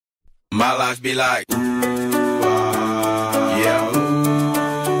My life be like, ooh, yeah,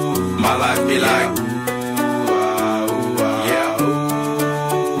 ooh. My life be like, ooh, yeah, ooh.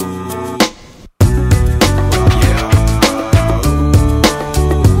 Yeah, ooh.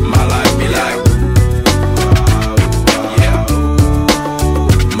 My life be like, yeah, ooh.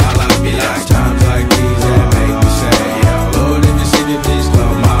 My life be like times like these that make me say, yeah, Lord, if you see me, please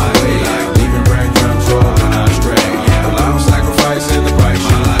come my way. Like leaving breadcrumbs for when I stray. Yeah, well, I'm sacrificing the price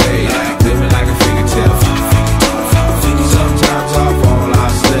you pay. Living like a fingertip. Sometimes I fall, I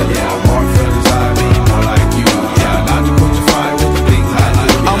slip. Yeah, more feelings I mean, more like you. Yeah, not to put your fire with the things I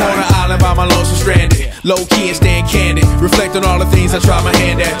do. I'm on an island by my lonesome stranded. Low key and staying candid. Reflect on all the things I try my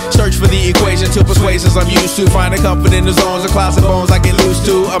hand at. Search for the equation to persuasions I'm used to. Finding comfort in the zones of clouds and bones I get loose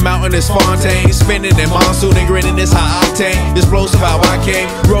to. A mountain is Fontaine. Spinning in monsoon and grinning is high octane. Explosive how I came.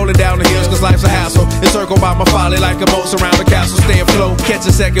 Rolling down the hills cause life's a hassle. Encircled by my folly like a moat surround the castle. Stay afloat. Catch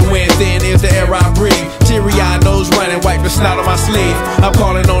a second wind. Thin is the air I breathe. Teary-eyed nose running. Wipe the snot on my sleeve. I'm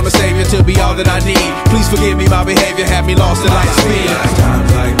calling on the Savior to be all that I need. Please forgive me my behavior. Have me lost in light speed.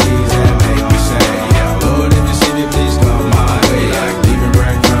 Times like these that make me say, yeah, Lord, if you see me, please come my way. Like leaving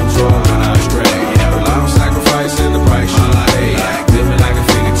breadcrumbs for when I stray. Yeah, well, I'm sacrificing the price you pay. Like living like a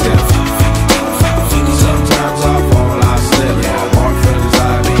fingertip. Sometimes I fall, I slip. Yeah, more feelings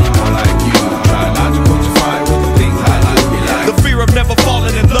I mean, more like you. Try not to put your fire with the things I do. Like the fear of never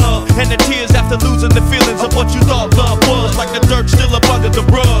falling in love, and the tears after losing the feelings of what you thought love was. Like the dirt still up under the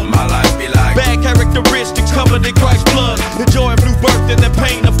rug. My life be like bad characteristics covered in Christ's blood. The joy of new birth and the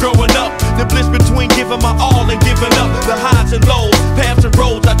pain of growing up. The bliss between giving my all and giving up. The highs and lows, paths and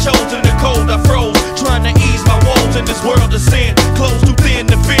roads I chose. In the cold I froze, trying to ease my woes in this world of sin. Close too thin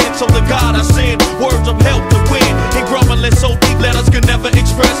to fit, so the God I send words of help to win. And grumbling so deep letters can never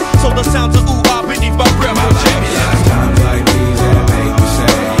express. So the sounds of ooh ah beneath my breath will check. Times like these that make me say,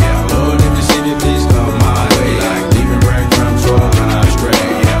 yeah, Lord, if you see me, please come my way. Like leaving breadcrumbs for when I stray.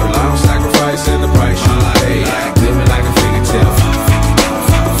 Yeah, well, I'm sacrificing the price you pay. Like living like a fingertip.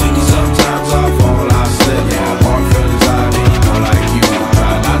 Sometimes I fall, I slip. Yeah, more feelings I need, more like you.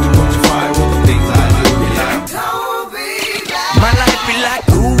 Try not to put your fire with the things I do. Like, my life be like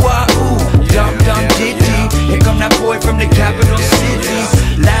ooh ah ooh, dum dum diddy. Here come that boy from the capital city.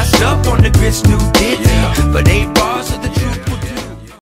 Last up on the grits, new